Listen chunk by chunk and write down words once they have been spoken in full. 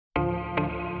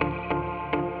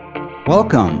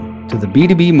Welcome to the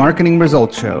B2B Marketing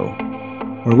Results Show,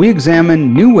 where we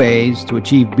examine new ways to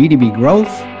achieve B2B growth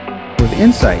with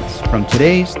insights from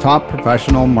today's top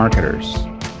professional marketers.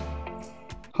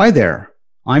 Hi there,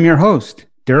 I'm your host,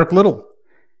 Derek Little,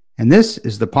 and this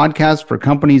is the podcast for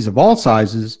companies of all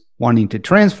sizes wanting to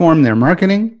transform their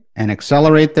marketing and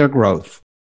accelerate their growth.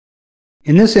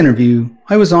 In this interview,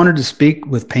 I was honored to speak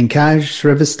with Pankaj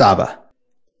Srivastava.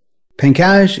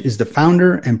 Pankaj is the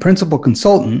founder and principal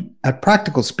consultant at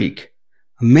Practical Speak,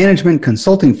 a management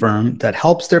consulting firm that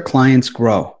helps their clients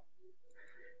grow.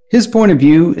 His point of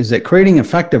view is that creating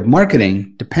effective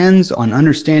marketing depends on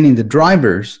understanding the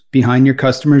drivers behind your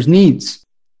customers' needs.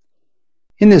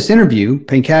 In this interview,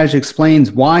 Pankaj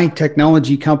explains why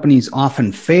technology companies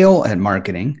often fail at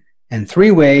marketing and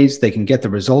 3 ways they can get the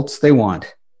results they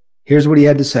want. Here's what he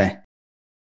had to say.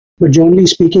 But generally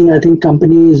speaking, I think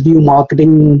companies view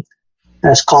marketing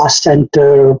as cost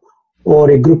center or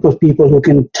a group of people who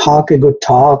can talk a good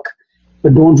talk,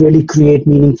 but don't really create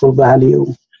meaningful value.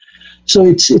 So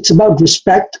it's about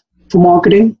respect for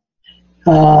marketing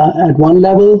at one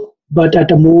level, but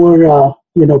at a more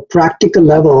practical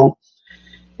level.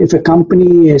 If a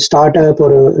company, a startup,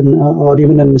 or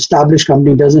even an established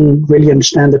company doesn't really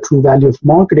understand the true value of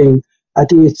marketing, I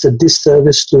think it's a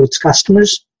disservice to its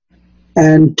customers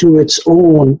and to its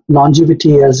own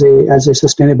longevity as a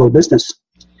sustainable business.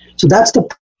 So that's the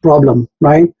problem,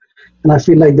 right? And I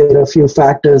feel like there are a few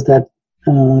factors that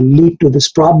lead to this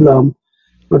problem.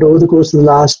 But over the course of the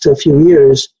last few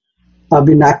years, I've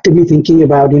been actively thinking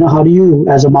about, how do you,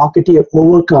 as a marketer,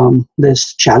 overcome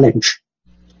this challenge?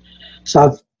 So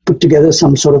I've put together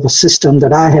some sort of a system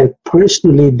that I have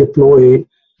personally deployed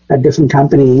at different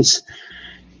companies.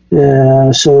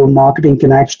 So marketing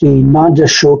can actually not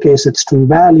just showcase its true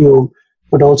value,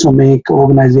 but also make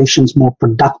organizations more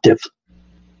productive.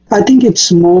 I think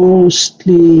it's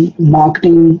mostly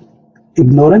marketing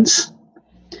ignorance.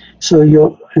 So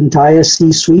your entire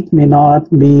C-suite may not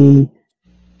be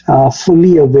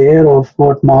fully aware of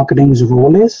what marketing's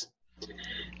role is.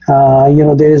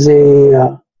 There's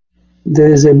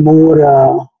a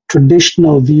more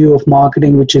traditional view of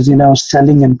marketing, which is,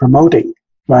 selling and promoting,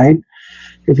 right?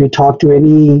 If you talk to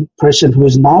any person who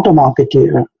is not a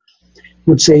marketer,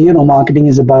 would say, marketing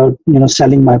is about,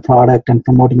 selling my product and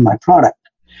promoting my product.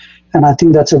 And I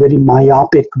think that's a very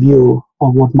myopic view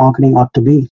of what marketing ought to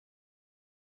be.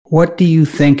 What do you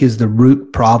think is the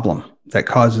root problem that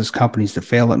causes companies to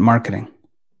fail at marketing,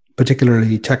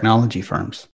 particularly technology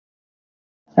firms?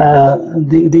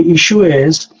 The issue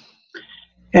is,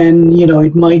 and,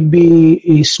 it might be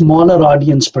a smaller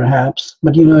audience perhaps,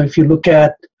 but, if you look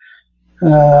at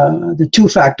the 2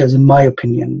 factors, in my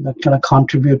opinion, that kind of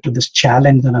contribute to this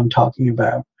challenge that I'm talking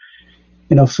about.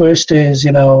 First is,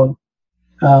 in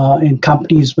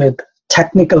companies with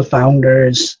technical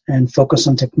founders and focus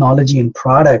on technology and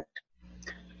product,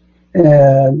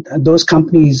 those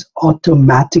companies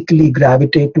automatically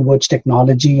gravitate towards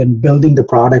technology and building the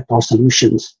product or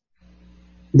solutions.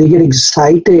 They get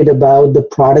excited about the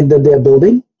product that they're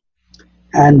building,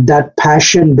 and that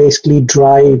passion basically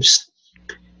drives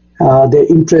their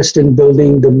interest in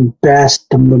building the best,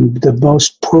 the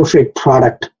most perfect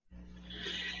product.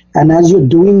 And as you're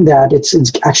doing that, it's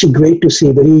actually great to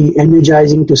see, very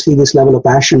energizing to see this level of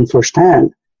passion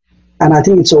firsthand. And I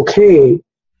think it's okay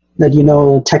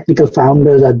that, technical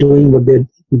founders are doing what they're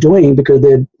doing because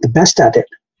they're the best at it.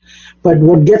 But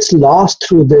what gets lost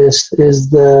through this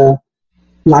is the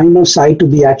line of sight to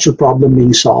the actual problem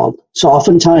being solved. So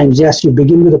oftentimes, yes, you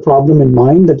begin with a problem in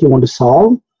mind that you want to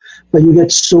solve, but you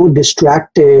get so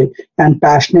distracted and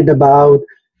passionate about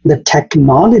the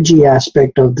technology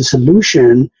aspect of the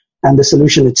solution and the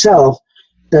solution itself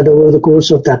that over the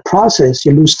course of that process,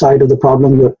 you lose sight of the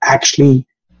problem you're actually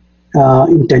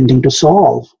intending to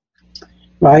solve,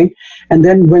 right? And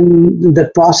then when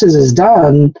that process is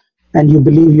done and you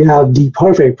believe you have the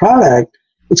perfect product,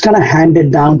 it's kind of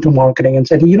handed down to marketing and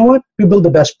said, you know what, we build the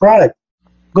best product,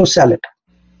 go sell it,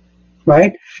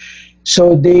 right?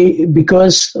 So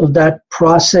because of that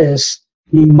process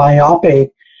being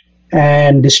myopic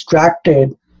and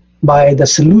distracted by the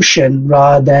solution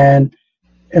rather than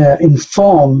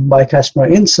informed by customer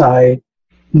insight,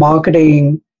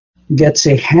 marketing gets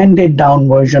a handed down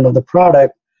version of the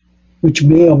product, which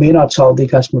may or may not solve the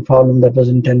customer problem that was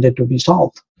intended to be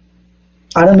solved.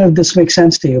 I don't know if this makes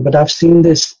sense to you, but I've seen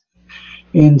this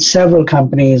in several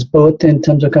companies, both in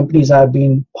terms of companies I've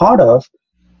been part of,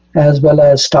 as well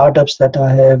as startups that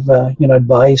I have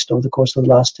advised over the course of the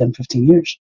last 10, 15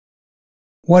 years.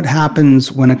 What happens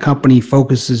when a company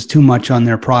focuses too much on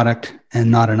their product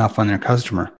and not enough on their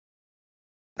customer?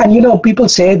 And people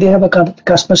say they have a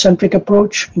customer-centric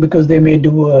approach because they may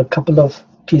do a couple of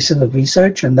pieces of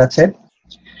research and that's it.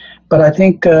 But I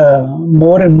think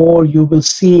more and more you will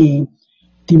see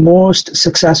the most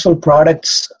successful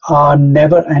products are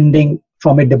never ending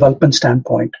from a development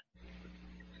standpoint.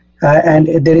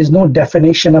 And there is no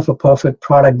definition of a perfect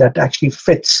product that actually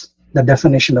fits the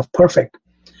definition of perfect.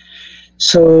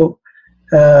 So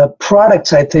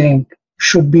products, I think,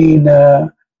 should be in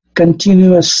a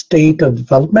continuous state of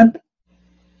development.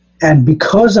 And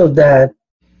because of that,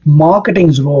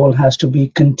 marketing's role has to be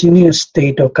continuous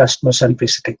state of customer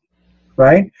centricity,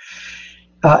 right?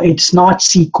 It's not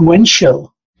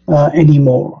sequential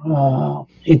anymore.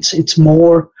 It's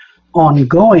more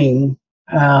ongoing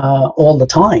all the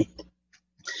time.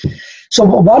 So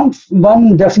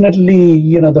one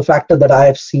definitely, the factor that I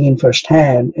have seen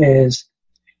firsthand is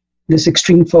this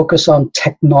extreme focus on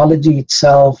technology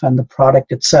itself and the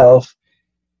product itself,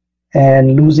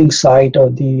 and losing sight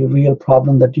of the real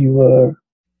problem that you were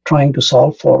trying to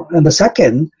solve for. And the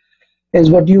second is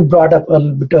what you brought up a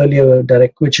little bit earlier,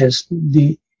 Derek, which is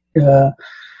the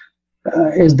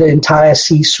entire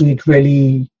C-suite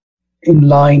really in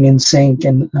line, in sync,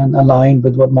 and aligned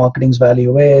with what marketing's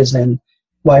value is and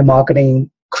why marketing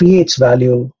creates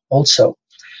value also.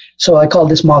 So I call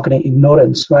this marketing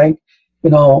ignorance, right?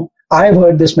 I've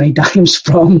heard this many times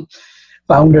from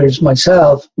founders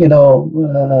myself,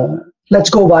 let's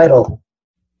go viral.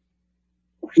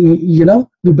 We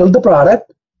build the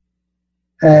product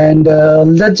and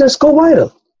let's just go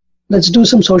viral. Let's do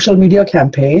some social media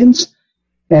campaigns,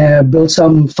 build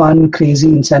some fun, crazy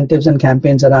incentives and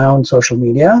campaigns around social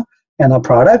media and our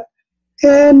product,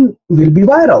 and we'll be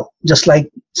viral, just like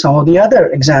some of the other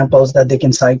examples that they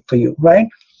can cite for you, right?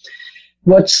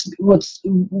 What's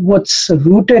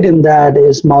rooted in that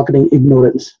is marketing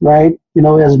ignorance, right?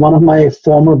 As one of my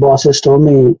former bosses told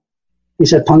me, he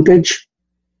said, Pankaj,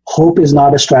 hope is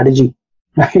not a strategy,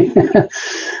 right?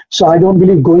 So I don't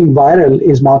believe going viral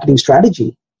is marketing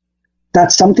strategy.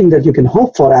 That's something that you can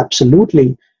hope for,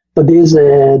 absolutely. But there's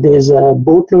a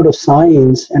boatload of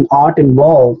science and art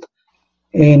involved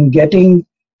in getting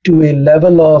to a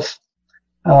level of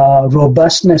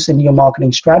robustness in your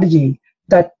marketing strategy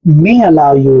that may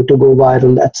allow you to go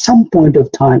viral at some point of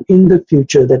time in the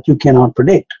future that you cannot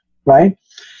predict, right?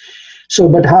 So,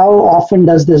 but how often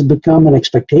does this become an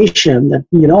expectation that,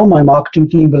 my marketing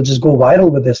team will just go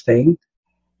viral with this thing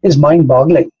is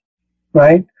mind-boggling,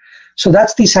 right? So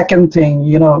that's the second thing,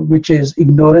 which is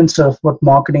ignorance of what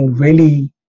marketing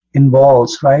really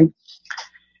involves, right?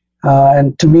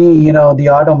 And to me, the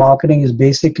art of marketing is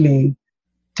basically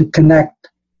to connect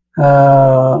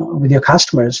with your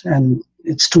customers, and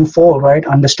it's twofold, right?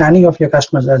 Understanding of your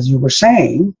customers, as you were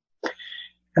saying,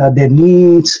 their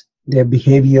needs, their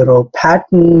behavioral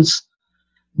patterns.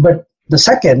 But the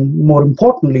second, more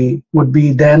importantly, would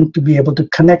be then to be able to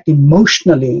connect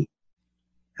emotionally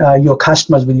your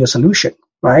customers with your solution,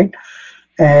 right?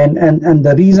 And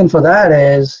the reason for that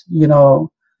is, you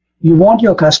want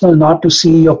your customers not to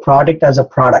see your product as a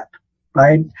product,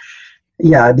 right?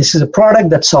 Yeah, this is a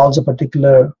product that solves a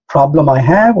particular problem I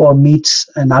have or meets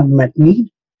an unmet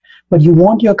need. But you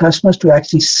want your customers to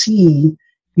actually see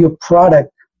your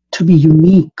product to be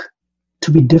unique,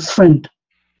 to be different,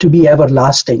 to be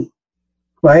everlasting,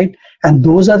 right? And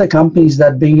those are the companies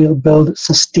that build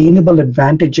sustainable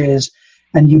advantages,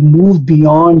 and you move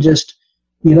beyond just,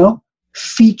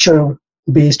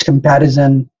 feature-based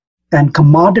comparison and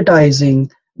commoditizing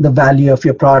the value of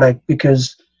your product,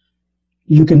 because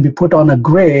you can be put on a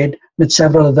grid with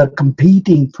several other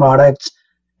competing products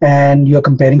and you're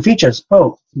comparing features.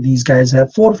 Oh, these guys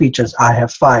have 4 features. I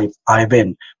have 5. I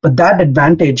win. But that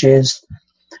advantage is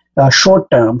a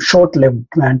short-term, short-lived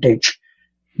advantage.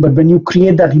 But when you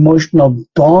create that emotional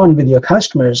bond with your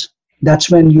customers, that's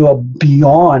when you are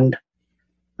beyond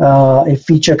a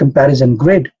feature comparison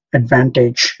grid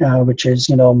advantage, which is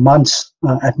months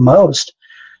at most,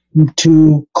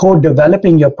 to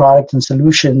co-developing your products and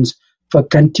solutions for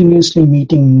continuously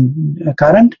meeting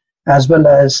current as well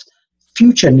as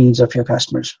future needs of your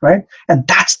customers, right? And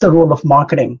that's the role of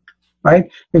marketing, right?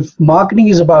 If marketing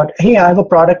is about, hey, I have a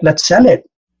product, let's sell it,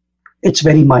 it's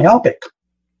very myopic.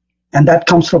 And that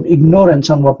comes from ignorance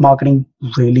on what marketing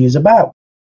really is about.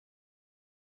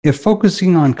 If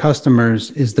focusing on customers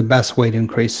is the best way to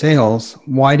increase sales,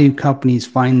 why do companies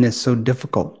find this so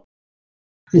difficult?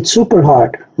 It's super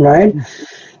hard, right?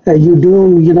 I've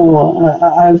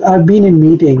been in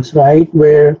meetings, right,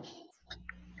 where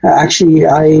actually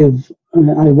I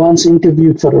once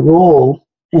interviewed for a role,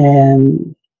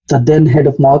 and the then head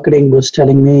of marketing was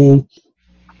telling me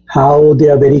how they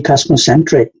are very customer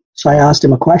centric. So I asked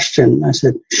him a question. I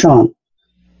said, Sean,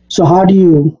 So how do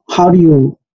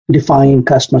you define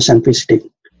customer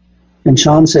centricity? And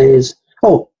Sean says,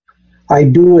 oh, I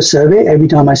do a survey every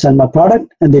time I sell my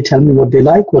product, and they tell me what they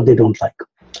like, what they don't like.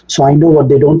 So I know what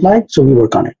they don't like, so we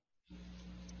work on it.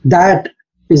 That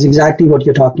is exactly what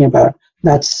you're talking about.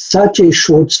 That's such a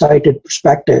short-sighted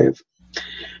perspective.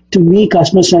 To me,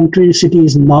 customer centricity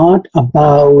is not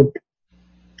about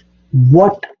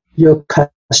what your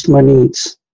customer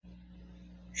needs.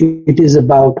 It is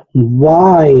about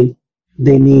why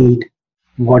they need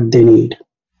what they need.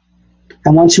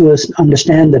 And once you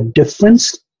understand the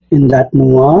difference in that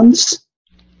nuance,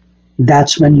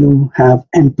 that's when you have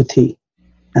empathy.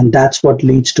 And that's what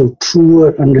leads to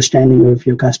truer understanding of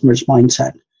your customer's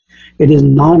mindset. It is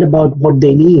not about what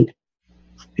they need.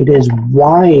 It is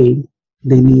why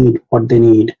they need what they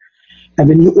need. And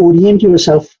when you orient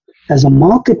yourself as a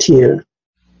marketeer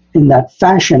in that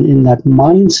fashion, in that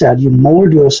mindset, you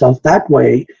mold yourself that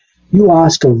way, you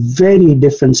ask a very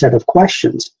different set of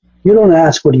questions. You don't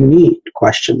ask what you need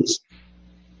questions.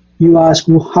 You ask,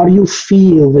 well, how do you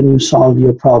feel when you solve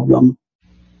your problem?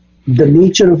 The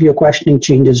nature of your questioning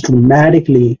changes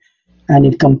dramatically, and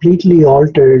it completely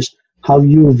alters how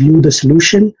you view the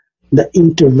solution, the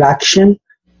interaction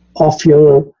of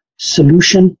your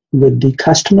solution with the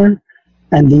customer,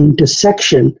 and the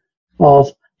intersection of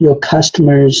your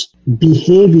customer's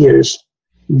behaviors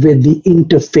with the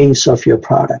interface of your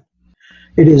product.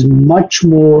 It is much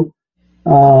more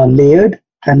layered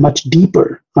and much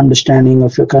deeper understanding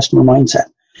of your customer mindset.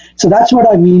 So that's what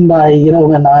I mean by,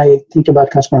 when I think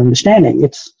about customer understanding,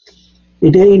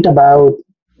 it ain't about,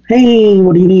 hey,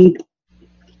 what do you need?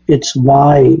 It's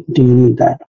why do you need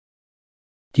that?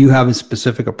 Do you have a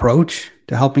specific approach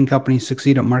to helping companies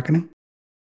succeed at marketing?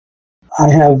 I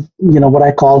have, what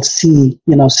I call C,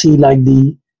 C like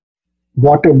the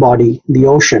water body, the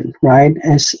ocean, right?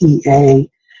 SEA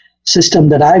system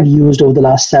that I've used over the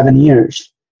last 7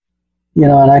 years.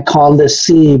 And I call this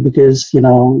C because,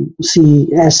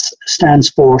 S stands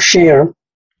for share,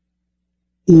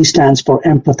 E stands for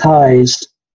empathize,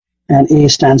 and A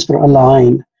stands for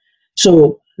align.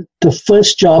 So the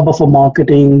first job of a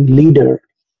marketing leader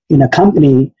in a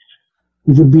company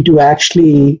would be to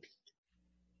actually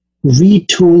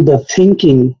retool the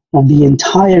thinking of the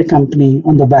entire company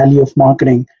on the value of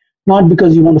marketing, not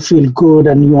because you want to feel good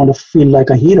and you want to feel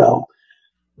like a hero,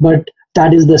 but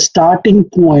that is the starting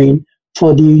point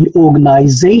for the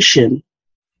organization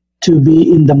to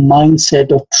be in the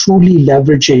mindset of truly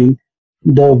leveraging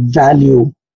the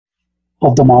value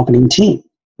of the marketing team,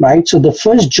 right? So the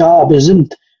first job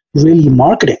isn't really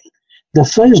marketing. The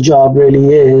first job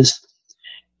really is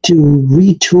to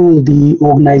retool the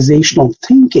organizational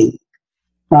thinking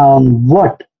on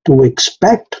what to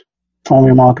expect from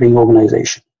a marketing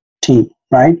organization team,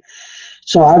 right?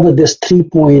 So I have this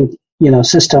 3-point,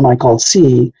 system I call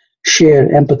C: share,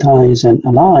 empathize, and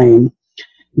align,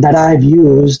 that I've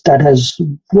used that has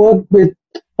worked with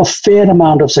a fair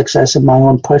amount of success in my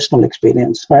own personal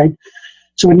experience, right?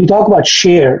 So when you talk about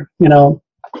share,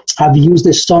 I've used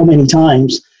this so many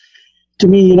times. To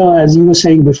me, as you were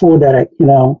saying before, Derek, you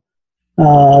work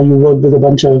with a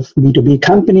bunch of B2B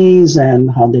companies and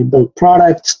how they build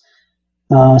products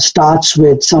starts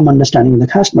with some understanding of the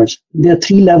customers. There are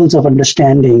 3 levels of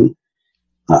understanding,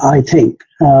 I think.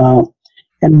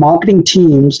 And marketing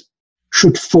teams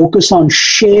should focus on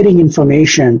sharing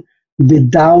information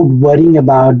without worrying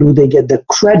about do they get the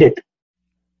credit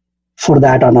for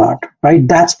that or not, right?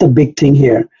 That's the big thing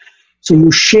here. So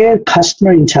you share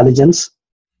customer intelligence,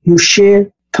 you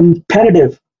share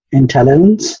competitive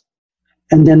intelligence,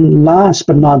 and then last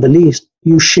but not the least,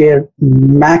 you share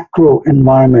macro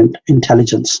environment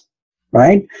intelligence,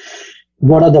 right?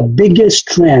 What are the biggest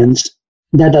trends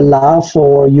that allow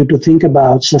for you to think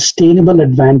about sustainable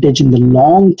advantage in the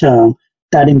long term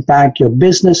that impact your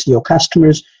business, your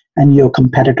customers, and your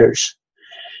competitors?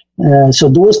 So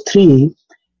those 3,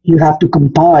 you have to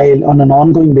compile on an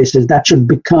ongoing basis. That should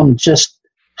become just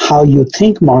how you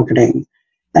think marketing.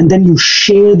 And then you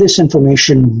share this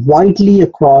information widely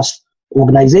across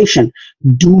organization.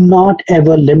 Do not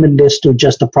ever limit this to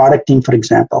just the product team, for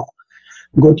example.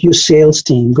 Go to your sales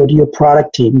team, go to your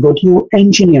product team, go to your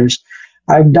engineers.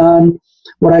 I've done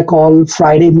what I call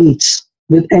Friday meets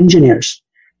with engineers,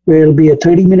 where it'll be a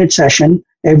 30-minute session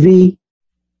every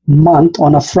month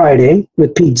on a Friday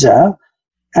with pizza,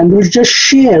 and we'll just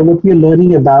share what we're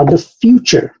learning about the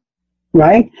future,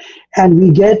 right? And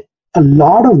we get a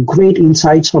lot of great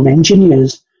insights from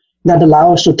engineers that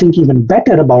allow us to think even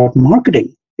better about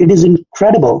marketing. It is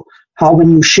incredible how when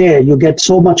you share, you get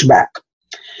so much back.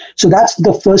 So that's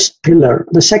the first pillar.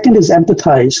 The second is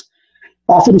empathize.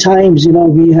 Oftentimes,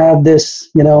 we have this,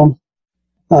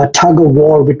 tug of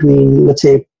war between, let's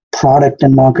say, product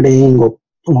and marketing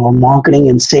or marketing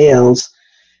and sales.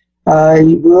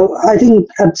 I think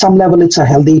at some level it's a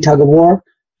healthy tug of war.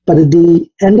 But at the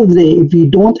end of the day, if you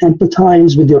don't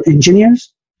empathize with your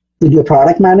engineers, with your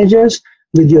product managers,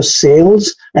 with your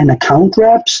sales and account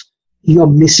reps, you're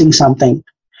missing something.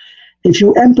 If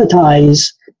you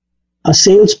empathize, a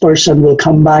salesperson will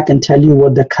come back and tell you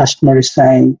what the customer is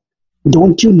saying.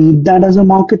 Don't you need that as a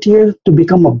marketeer to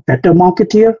become a better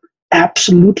marketeer?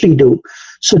 Absolutely do.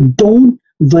 So don't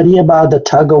worry about the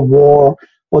tug of war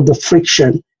or the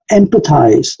friction.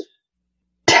 Empathize.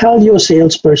 Tell your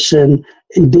salesperson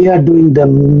they are doing the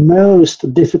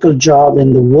most difficult job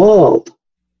in the world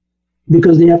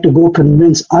because they have to go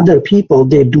convince other people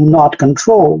they do not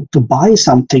control to buy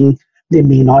something they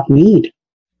may not need,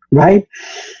 right?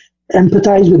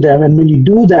 Empathize with them. And when you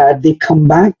do that, they come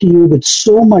back to you with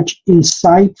so much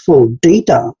insightful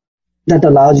data that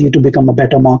allows you to become a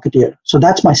better marketeer. So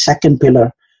that's my second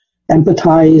pillar.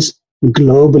 Empathize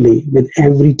globally with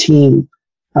every team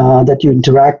that you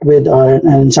interact with, and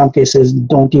in some cases,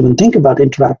 don't even think about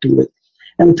interacting with.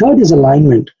 And the third is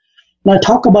alignment. And I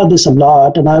talk about this a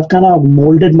lot, and I've kind of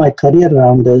molded my career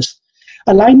around this.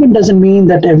 Alignment doesn't mean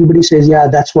that everybody says, yeah,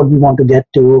 that's what we want to get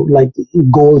to, like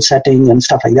goal setting and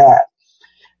stuff like that.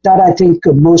 That I think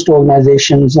most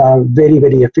organizations are very,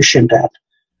 very efficient at.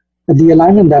 The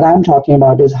alignment that I'm talking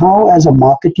about is how, as a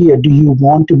marketeer, do you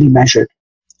want to be measured,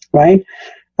 right?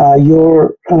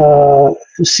 Your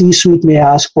C-suite may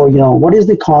ask for, what is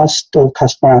the cost of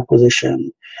customer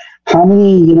acquisition? How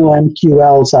many,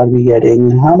 MQLs are we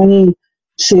getting? How many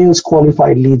sales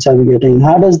qualified leads are we getting?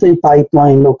 How does the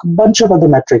pipeline look? A bunch of other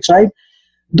metrics, right?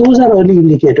 Those are early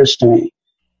indicators to me.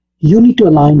 You need to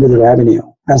align with the revenue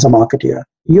as a marketeer.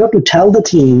 You have to tell the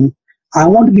team, I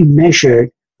want to be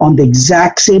measured on the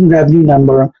exact same revenue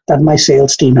number that my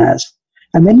sales team has.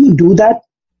 And when you do that,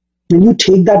 when you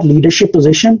take that leadership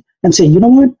position and say, you know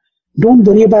what, don't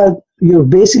worry about, you're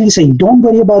basically saying, don't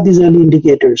worry about these early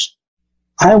indicators.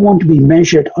 I want to be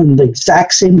measured on the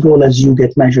exact same goal as you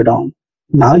get measured on.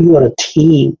 Now you are a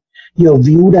team. You're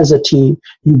viewed as a team.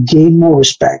 You gain more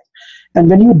respect. And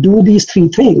when you do these three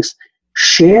things,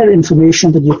 share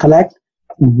information that you collect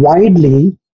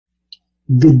widely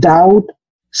without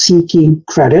seeking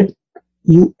credit,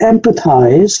 you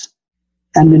empathize,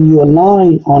 and when you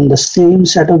align on the same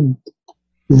set of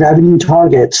revenue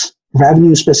targets,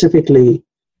 revenue specifically,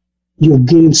 you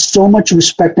gain so much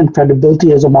respect and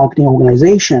credibility as a marketing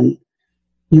organization.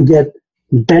 You get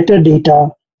better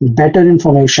data, better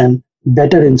information,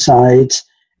 better insights,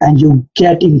 and you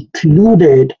get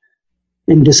included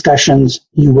in discussions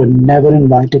you were never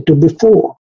invited to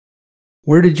before.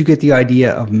 Where did you get the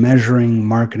idea of measuring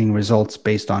marketing results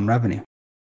based on revenue?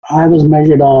 I was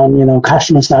measured on,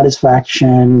 customer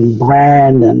satisfaction,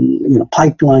 brand, and,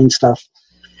 pipeline stuff.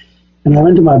 And I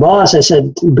went to my boss. I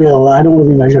said, Bill, I don't want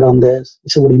to be measured on this. He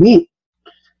said, what do you mean?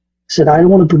 I said, I don't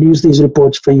want to produce these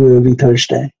reports for you every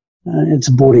Thursday. It's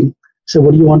boring. I said,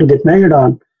 what do you want to get measured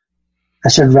on? I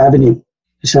said, revenue.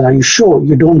 He said, are you sure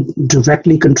you don't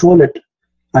directly control it?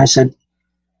 I said,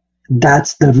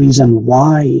 that's the reason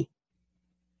why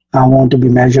I want to be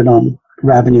measured on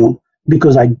revenue,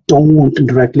 because I don't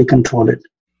directly control it.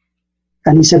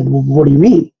 And he said, what do you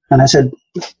mean? And I said,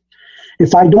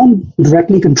 if I don't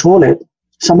directly control it,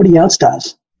 somebody else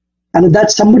does. And if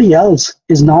that somebody else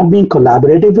is not being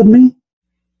collaborative with me,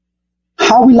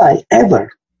 how will I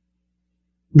ever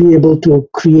be able to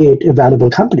create a valuable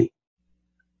company?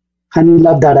 And he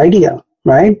loved that idea,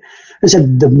 right? I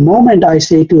said, the moment I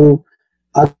say to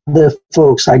other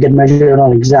folks, I get measured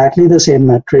on exactly the same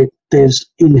metric, there's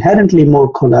inherently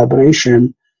more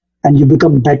collaboration, and you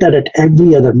become better at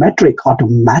every other metric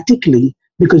automatically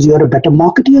because you're a better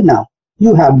marketer now.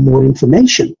 You have more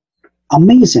information.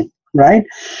 Amazing, right?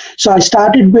 So I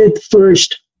started with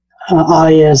first,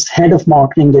 I as head of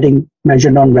marketing getting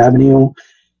measured on revenue.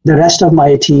 The rest of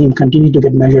my team continued to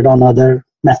get measured on other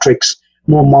metrics,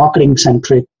 more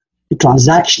marketing-centric,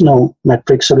 transactional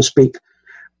metrics, so to speak.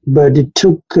 But it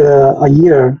took a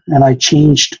year, and I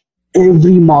changed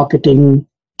every marketing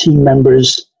team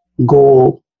member's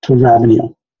goal to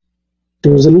revenue.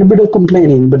 There was a little bit of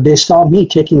complaining, but they saw me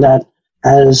taking that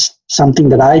as something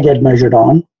that I get measured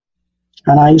on.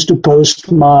 And I used to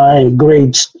post my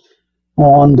grades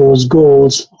on those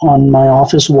goals on my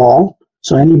office wall.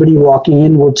 So anybody walking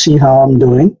in would see how I'm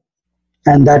doing.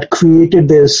 And that created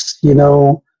this,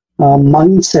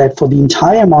 mindset for the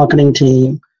entire marketing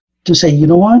team to say, you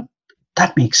know what,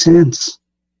 that makes sense.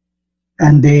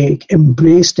 And they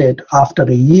embraced it after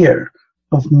a year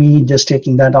of me just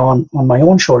taking that on my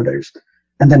own shoulders.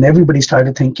 And then everybody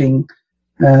started thinking,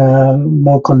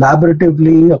 more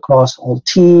collaboratively across all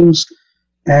teams,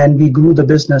 and we grew the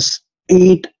business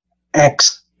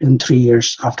 8x in 3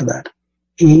 years after that.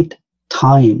 8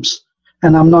 times.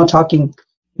 And I'm not talking,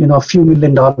 a few $1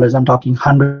 million. I'm talking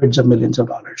hundreds of millions of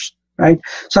dollars, right?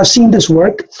 So I've seen this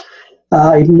work.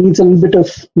 It needs a little bit of,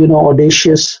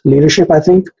 audacious leadership, I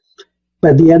think.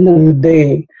 But at the end of the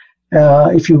day,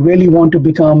 if you really want to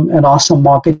become an awesome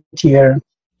marketeer,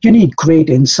 you need great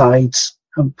insights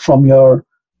from your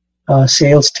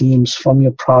sales teams, from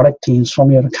your product teams,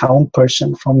 from your account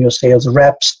person, from your sales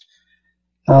reps,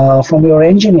 from your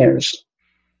engineers.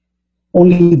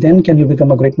 Only then can you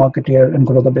become a great marketeer and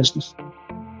grow the business.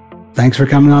 Thanks for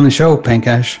coming on the show,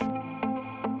 Pankaj.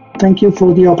 Thank you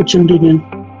for the opportunity again.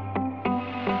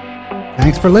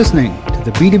 Thanks for listening to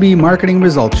the B2B Marketing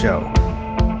Results Show.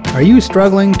 Are you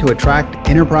struggling to attract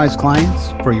enterprise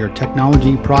clients for your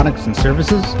technology products and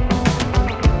services?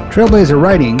 Trailblazer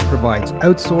Writing provides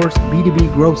outsourced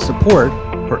B2B growth support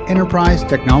for enterprise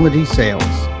technology sales.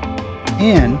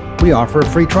 And we offer a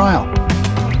free trial.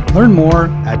 Learn more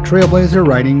at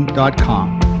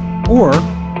trailblazerwriting.com or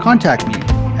contact me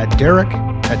at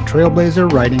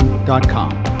derek@trailblazerwriting.com.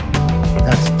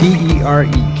 That's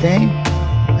DEREK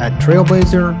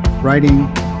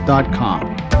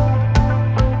 @trailblazerwriting.com.